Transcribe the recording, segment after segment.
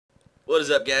What is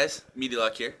up, guys?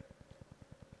 MeatyLock here.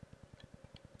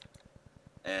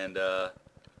 And,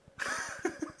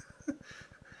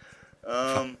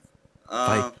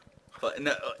 Fight. but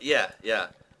no, yeah.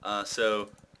 So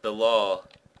the law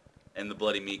and the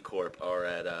Bloody Meat Corp are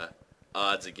at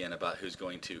odds again about who's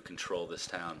going to control this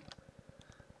town.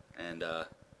 And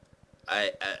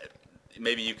I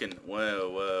maybe you can.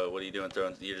 Whoa! What are you doing?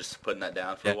 You're just putting that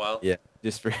down for a while. Yeah,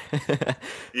 just for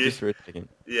just for a second.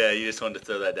 Yeah, you just wanted to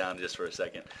throw that down just for a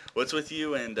second. What's with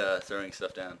you and throwing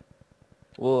stuff down?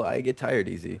 Well, I get tired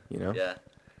easy, you know.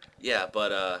 Yeah,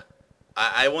 but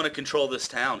I want to control this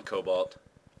town, Cobalt.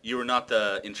 You are not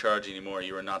in charge anymore.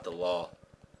 You are not the law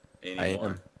anymore. I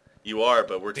am. You are,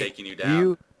 but we're taking you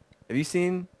down. Have you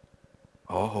seen?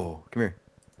 Oh, come here.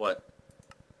 What?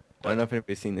 I don't know if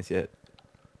anybody's seen this yet.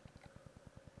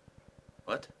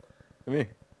 What? Come here.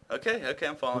 Okay,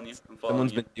 I'm following you.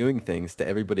 Someone's been doing things to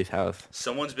everybody's house.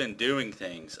 Someone's been doing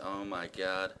things. Oh my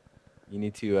God. You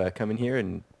need to come in here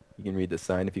and you can read the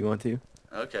sign if you want to.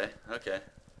 Okay.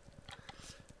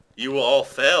 You will all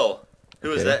fail.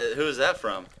 Who is that? Who is that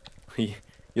from?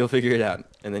 You'll figure it out,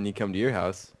 and then you come to your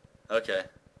house. Okay.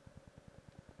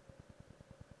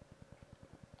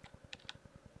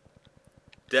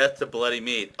 Death to bloody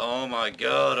meat. Oh my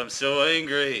God, I'm so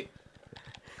angry.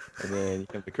 And then you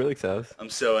come to Krillik's house.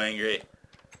 I'm so angry.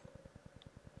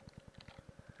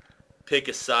 Pick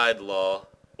a side, law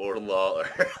or law.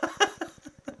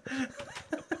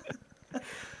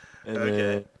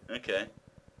 And Okay.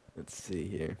 Let's see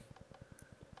here.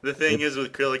 The thing is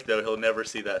with Krillik, though, he'll never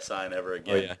see that sign ever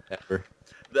again. Oh yeah, ever.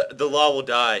 The law will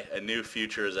die. A new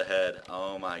future is ahead.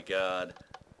 Oh my God.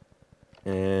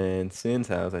 And Sin's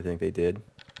house, I think they did.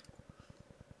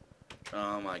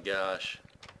 Oh my gosh.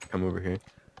 Come over here.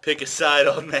 Pick a side,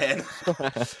 old man.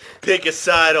 Pick a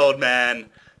side, old man.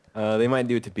 They might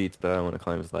do it to Beats, but I don't want to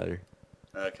climb his ladder.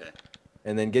 Okay.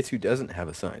 And then guess who doesn't have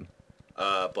a sign?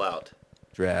 Blout.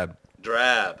 Drab.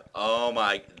 Drab. Oh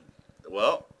my.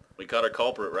 Well, we caught our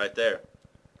culprit right there.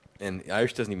 And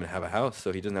Irish doesn't even have a house,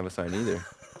 so he doesn't have a sign either.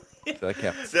 So that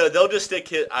counts. So they'll just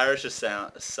stick Irish's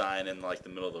sign in like the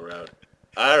middle of the road.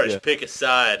 Irish, pick a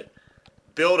side.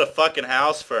 Build a fucking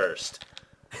house first.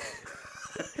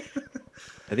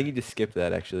 I think you just skipped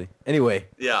that actually. Anyway.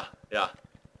 Yeah.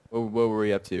 What were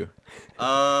we up to?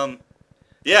 Yeah,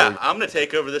 I'm gonna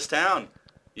take over this town.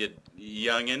 You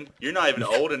youngin. You're not even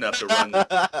old enough to run.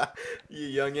 You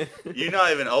youngin. You're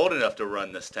not even old enough to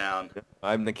run this town.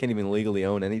 I can't even legally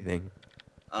own anything.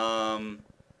 Yeah.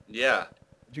 Where'd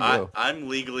you go? I'm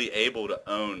legally able to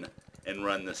own and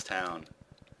run this town.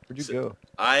 Where'd you go?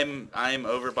 I'm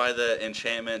over by the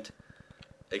enchantment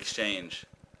exchange.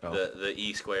 Oh. The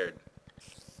E squared.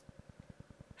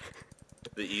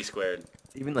 The E squared.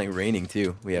 It's even like raining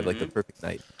too. We have like the perfect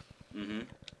night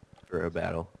for a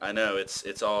battle. I know,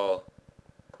 it's all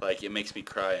like it makes me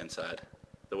cry inside.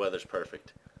 The weather's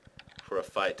perfect for a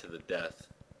fight to the death.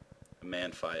 A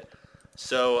man fight.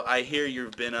 So I hear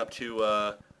you've been up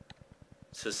to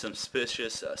some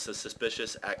suspicious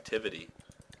activity.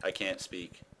 I can't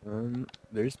speak.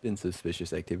 There's been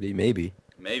suspicious activity, maybe.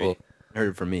 Well,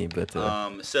 heard from me, but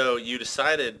so you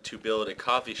decided to build a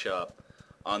coffee shop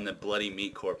on the Bloody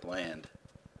Meat Corp land.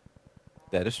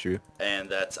 that is true.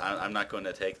 And I'm not going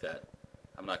to take that.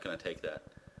 I'm not going to take that.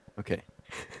 Okay.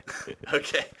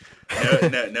 Okay.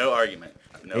 No argument.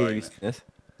 No hey, argument. you seen this?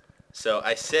 So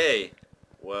I say,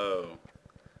 whoa,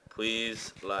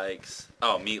 please likes.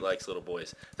 Oh, meat likes little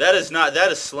boys. That is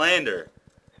slander.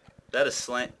 That is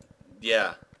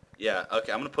Yeah.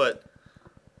 Okay, I'm gonna put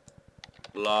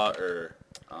law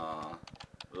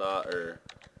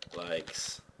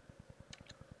likes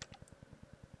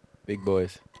Big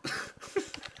boys.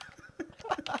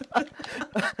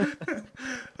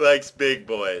 likes big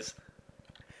boys.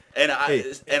 And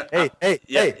Hey.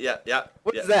 Yeah.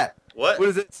 What is that? What? What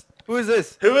is this? Who is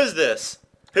this? Who is this?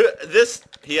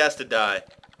 He has to die.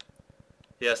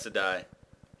 He has to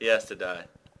die.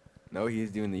 No,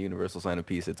 he's doing the universal sign of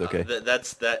peace. It's okay.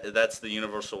 That's the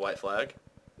universal white flag.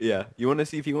 Yeah. You want to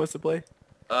see if he wants to play?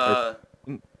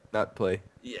 Not play.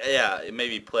 Yeah,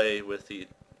 maybe play with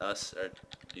us or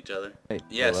each other. Hey,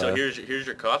 Yeah, well, so here's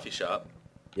your coffee shop.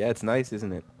 Yeah, it's nice,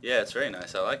 isn't it? Yeah, it's very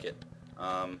nice. I like it.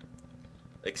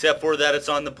 Except for that it's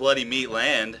on the bloody meat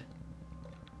land,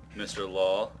 Mr.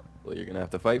 Law. Well, you're gonna have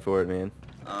to fight for it, man.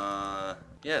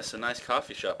 Yeah, it's a nice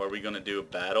coffee shop. Are we gonna do a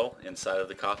battle inside of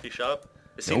the coffee shop?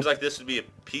 It seems like this would be a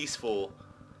peaceful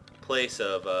place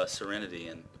of serenity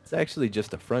and. It's actually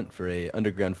just a front for a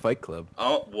underground fight club.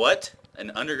 Oh, what?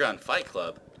 An underground fight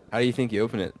club? How do you think you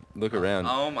open it? Look around.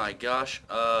 Oh my gosh.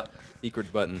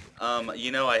 Secret button.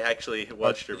 You know, I actually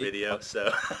watched your video,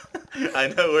 so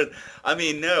I know where. I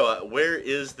mean, no. Where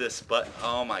is this button?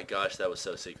 Oh my gosh, that was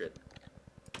so secret.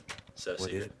 So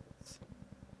What is secret. it?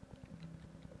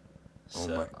 Oh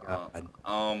my god.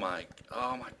 Oh my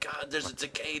god. It's a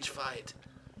cage fight.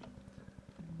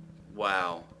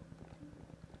 Wow.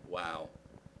 Wow.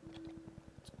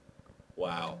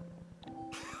 Wow.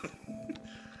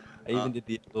 I even did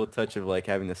the little touch of like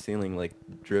having the ceiling like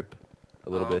drip a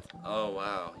little bit. Oh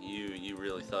wow. You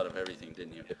really thought of everything,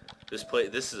 didn't you? This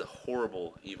is a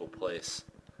horrible, evil place.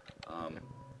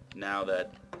 Now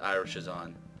that Irish is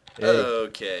on. Hey.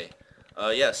 Okay.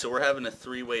 Yeah, so we're having a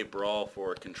three-way brawl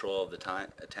for control of the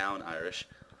town, Irish.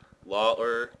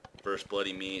 Lawler versus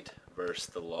Bloody Meat versus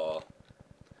the Law.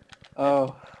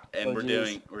 Oh. And we're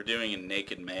doing a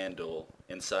naked man duel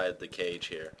inside the cage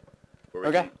here,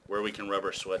 where we can rub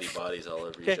our sweaty bodies all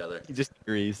over each other. He just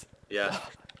agrees. Yeah.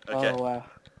 Okay. Oh wow.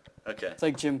 Okay. It's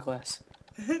like gym class.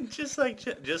 just like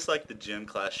the gym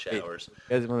class showers.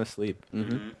 Hey, you guys want to sleep?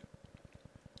 Mm-hmm.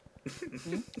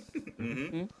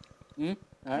 Mm-hmm. Mm.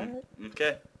 All right.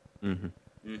 Okay. Mm-hmm.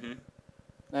 Mm-hmm.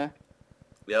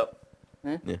 Yep.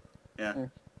 Yeah. Yeah.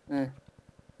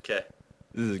 Okay.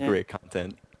 This is great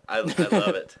content. I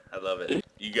love it. I love it.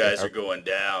 You guys are going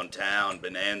downtown,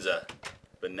 banana.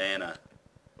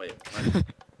 Wait. What?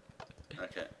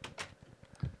 Okay.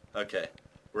 Okay.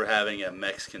 We're having a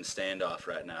Mexican standoff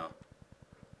right now.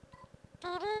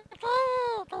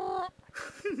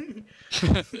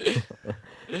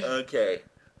 Okay.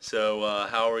 So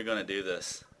how are we gonna do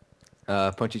this?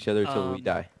 Punch each other till we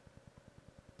die.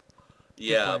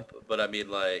 Yeah, but I mean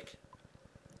like.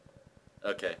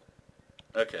 Okay.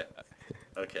 Okay.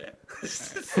 Okay.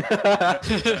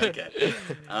 Okay.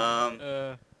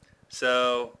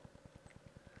 So.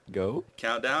 Go.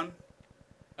 Countdown.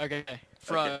 Okay.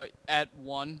 From at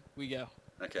 1 we go.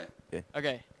 Okay.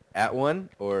 Okay. At 1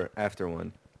 or after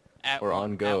 1? At or 1,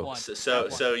 on go. At 1.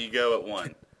 So you go at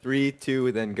 1. 3,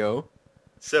 2, then go.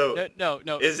 So no.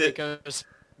 It goes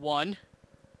 1.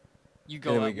 You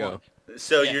go. Then at we go. 1.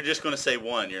 So you're just gonna say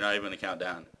 1. You're not even gonna count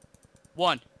down.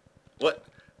 1. What?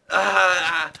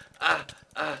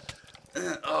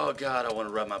 Oh God, I want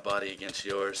to rub my body against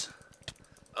yours.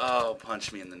 Oh,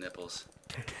 punch me in the nipples.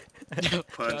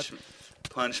 Punch me.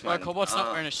 Punch my. Cobalt's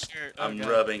not wearing a shirt. I'm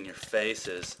rubbing your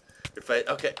faces. Your face.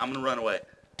 Okay, I'm gonna run away.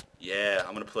 Yeah,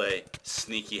 I'm gonna play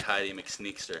Sneaky Heidi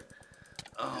McSneakster.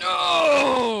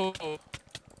 Oh.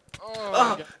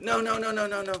 No!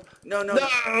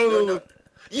 Oh, no.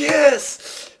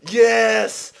 Yes!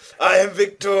 Yes! I am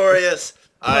victorious!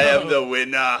 I am the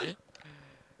winner.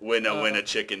 Winner,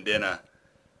 chicken dinner.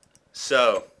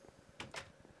 So,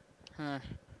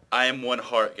 I am 1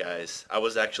 heart, guys. I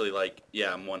was actually like,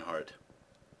 yeah, I'm 1 heart.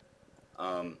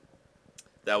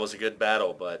 That was a good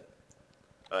battle, but,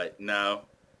 no,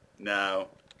 there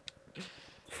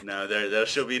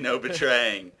shall be no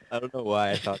betraying. I don't know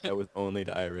why I thought that was only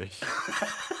the Irish.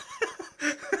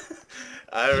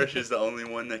 Irish is the only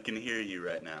one that can hear you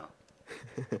right now.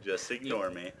 Just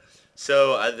ignore me.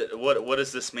 So, what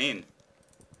does this mean?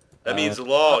 That means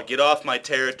Law, get off my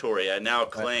territory. I now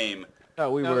claim. I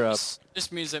thought we were up.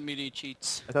 This means that Meaty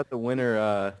cheats. I thought the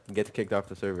winner gets kicked off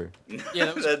the server.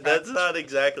 Yeah,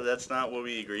 that's not what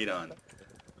we agreed on.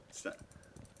 It's not.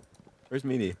 Where's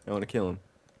Meaty? I want to kill him.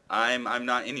 I'm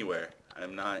not anywhere.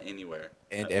 I'm not anywhere.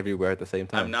 And everywhere at the same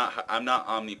time. I'm not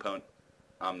omnipotent.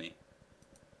 Omni.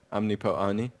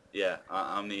 Yeah,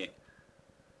 omni.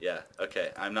 Yeah.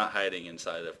 Okay. I'm not hiding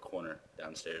inside a corner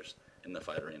downstairs in the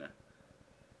fight arena.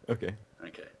 Okay.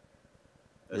 Okay.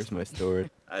 Where's my sword?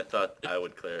 I thought I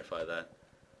would clarify that.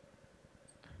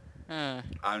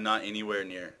 I'm not anywhere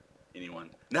near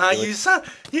anyone. Nah, really? You son.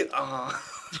 You.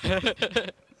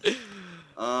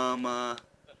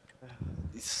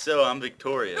 So I'm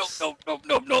victorious. No.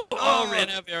 Oh, ran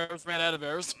out of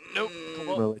arrows. Nope. I'm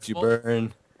gonna let you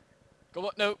burn. Go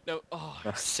on. No. Oh,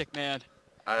 sick man.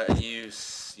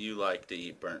 You like to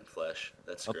eat burnt flesh.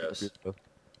 That's gross.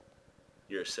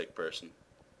 You're a sick person.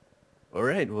 All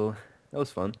right. Well, that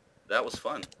was fun. That was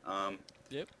fun.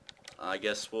 Yep. I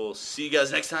guess we'll see you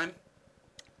guys next time.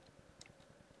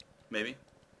 Maybe.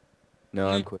 No,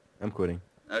 I'm quitting.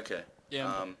 Okay.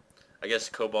 Yeah. I guess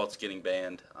Cobalt's getting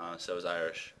banned. So is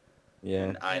Irish. Yeah.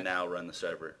 And I now run the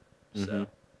server. So.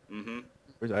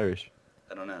 Where's Irish?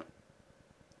 I don't know.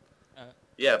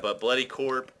 Yeah, but Bloody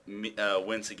Corp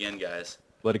wins again, guys.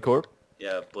 Bloody Corp?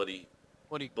 Yeah, Bloody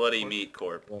Meat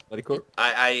Corp. Bloody Corp?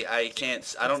 I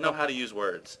can't. I don't know how to use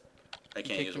words. I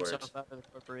can't use words. Out of the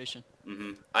corporation.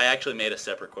 I actually made a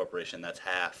separate corporation. That's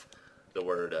half the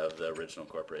word of the original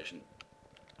corporation.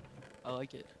 I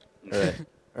like it.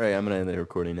 All right. I'm gonna end the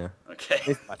recording now. Okay.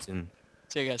 Thanks for watching.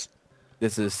 See you guys.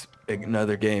 This is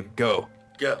another game. Go.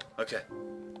 Go. Okay.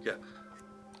 Go.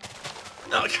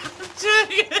 Oh, God dang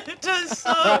it! I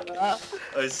suck.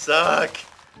 I suck.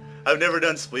 I've never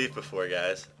done spleef before,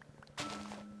 guys.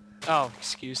 Oh,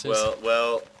 excuses.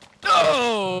 Well.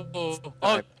 No!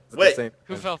 Oh, Wait.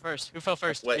 who fell first? Who fell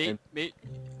first? Wait. Me?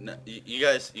 No, you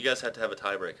guys have to have a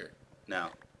tiebreaker now.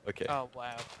 Okay. Oh,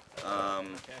 wow.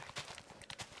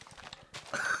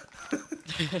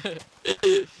 Okay.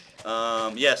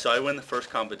 Yeah. So I win the first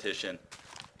competition.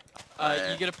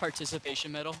 You get a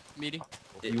participation medal, Meaty.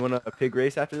 You want a pig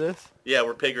race after this? Yeah,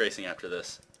 we're pig racing after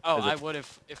this. Oh, Is it- I would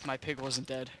if my pig wasn't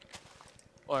dead.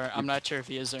 Or I'm not sure if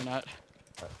he is or not.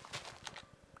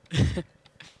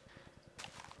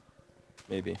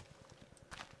 Maybe.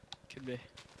 Could be.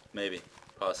 Maybe.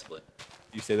 Possibly.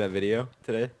 You say that video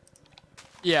today?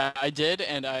 Yeah, I did,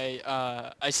 and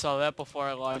I saw that before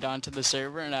I logged on to the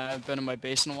server, and I haven't been in my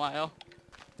base in a while.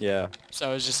 Yeah. So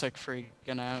I was just like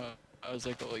freaking out. I was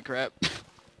like, holy crap.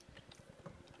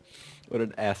 What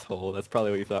an asshole. That's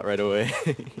probably what you thought right away.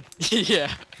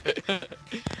 Yeah.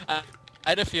 I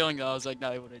had a feeling though, I was like,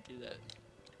 no, I wouldn't do that.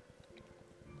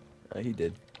 He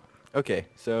did. Okay,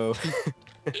 so...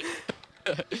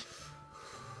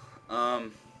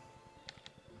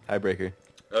 Tiebreaker.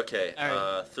 Okay.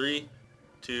 Alright. 3,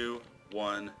 2,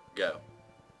 1, go.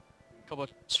 Couple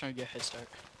just trying to get a head start.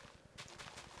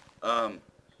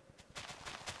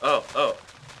 Oh,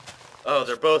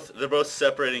 they're both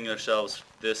separating themselves.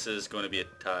 This is going to be a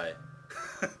tie.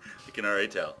 You can already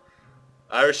tell.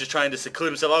 Irish is trying to seclude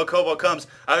himself. Oh, Cobalt comes.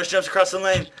 Irish jumps across the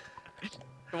lane.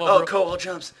 Come on, Oh, bro. Cobalt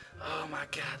jumps. Oh my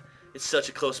God. It's such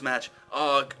a close match.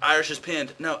 Oh, Irish is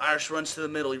pinned. No, Irish runs to the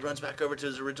middle. He runs back over to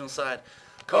his original side.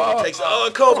 Cobalt takes... Oh,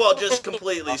 Cobalt just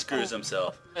completely screws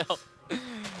himself.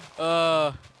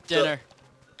 Dinner.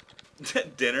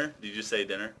 Dinner? Did you say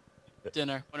dinner?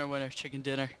 Dinner. Winner, chicken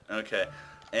dinner. Okay.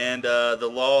 And the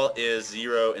law is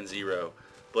 0 and 0.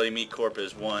 Bloody Meat Corp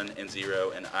is 1 and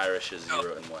 0, and Irish is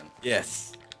 0 and 1.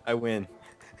 Yes. I win.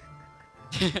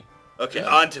 Okay,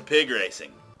 on to pig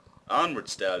racing. Onward,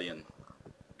 Stallion.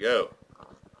 Go.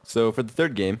 So for the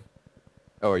third game...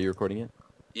 Oh, are you recording it?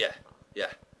 Yeah.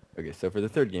 Okay, so for the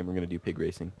third game, we're going to do pig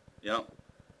racing. Yep.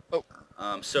 Oh.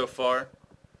 So far...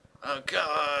 Oh,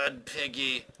 God,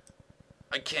 Piggy.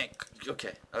 I can't...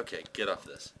 Okay, get off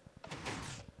this.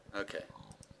 Okay,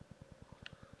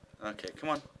 come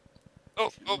on. Oh.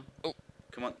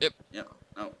 Come on. Yep.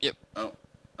 Oh. Yep. Oh,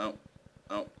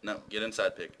 no, get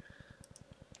inside, Pig.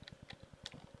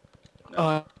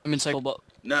 No. I'm inside. But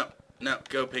No,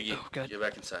 go, Piggy. Oh, God. Get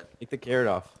back inside. Take the carrot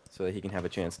off so that he can have a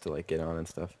chance to, like, get on and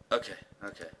stuff. Okay.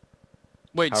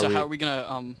 wait, How so are we- how are we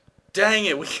gonna Dang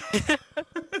it, we can't.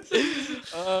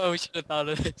 Oh, we should have thought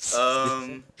of this.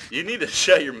 You need to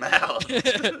shut your mouth.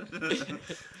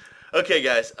 Okay,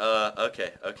 guys.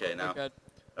 Okay, now. Oh, God.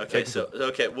 Okay, so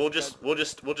we'll just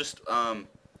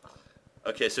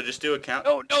okay, so just do a count.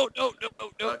 No.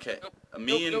 Okay. no,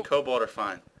 Me and no. Cobalt are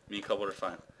fine.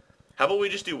 How about we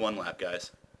just do one lap,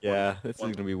 guys? Yeah, this is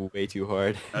one- going to be way too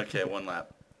hard. Okay, one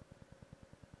lap.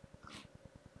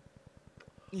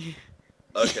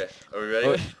 Okay, are we ready?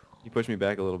 Oh, you pushed me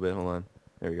back a little bit. Hold on.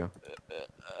 There we go.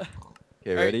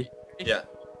 Okay, Alright. ready? Yeah.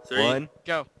 3. 1.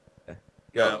 Go.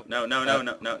 Go. No. No.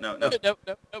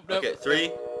 Okay,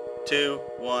 3, 2,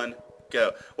 1,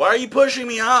 go. Why are you pushing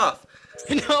me off?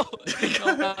 No.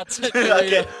 That's it.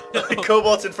 Okay,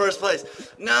 Cobalt's in first place.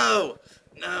 No.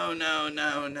 Oh,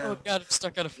 God, I'm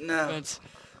stuck on a No. fence.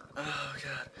 Oh,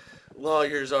 God.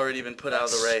 Lawyer's already been put out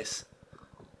of the race.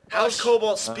 How's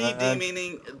Cobalt speed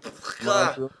demoning?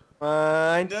 Come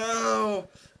on. No.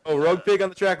 Oh, rogue pig on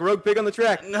the track.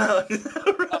 No.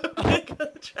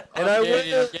 And I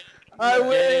win. I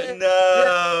win.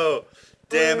 No.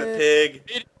 Damn it,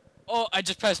 pig. Oh, I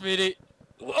just passed Meaty.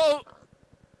 Oh.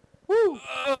 Woo.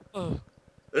 Oh,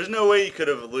 There's no way you could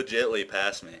have legitly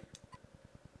passed me.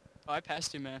 I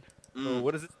passed you, man. So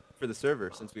what is it for the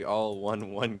server since we all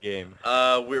won one game?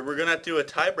 We're gonna have to do a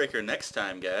tiebreaker next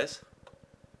time, guys.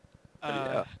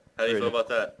 Yeah. How do you feel Alright. about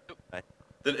that? Aye.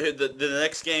 The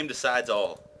next game decides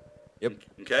all. Yep.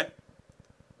 Okay?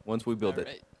 Once we build it.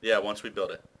 Alright. Yeah, once we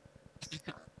build it.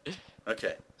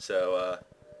 Okay, so,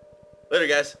 later,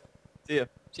 guys. See ya.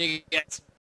 See you guys.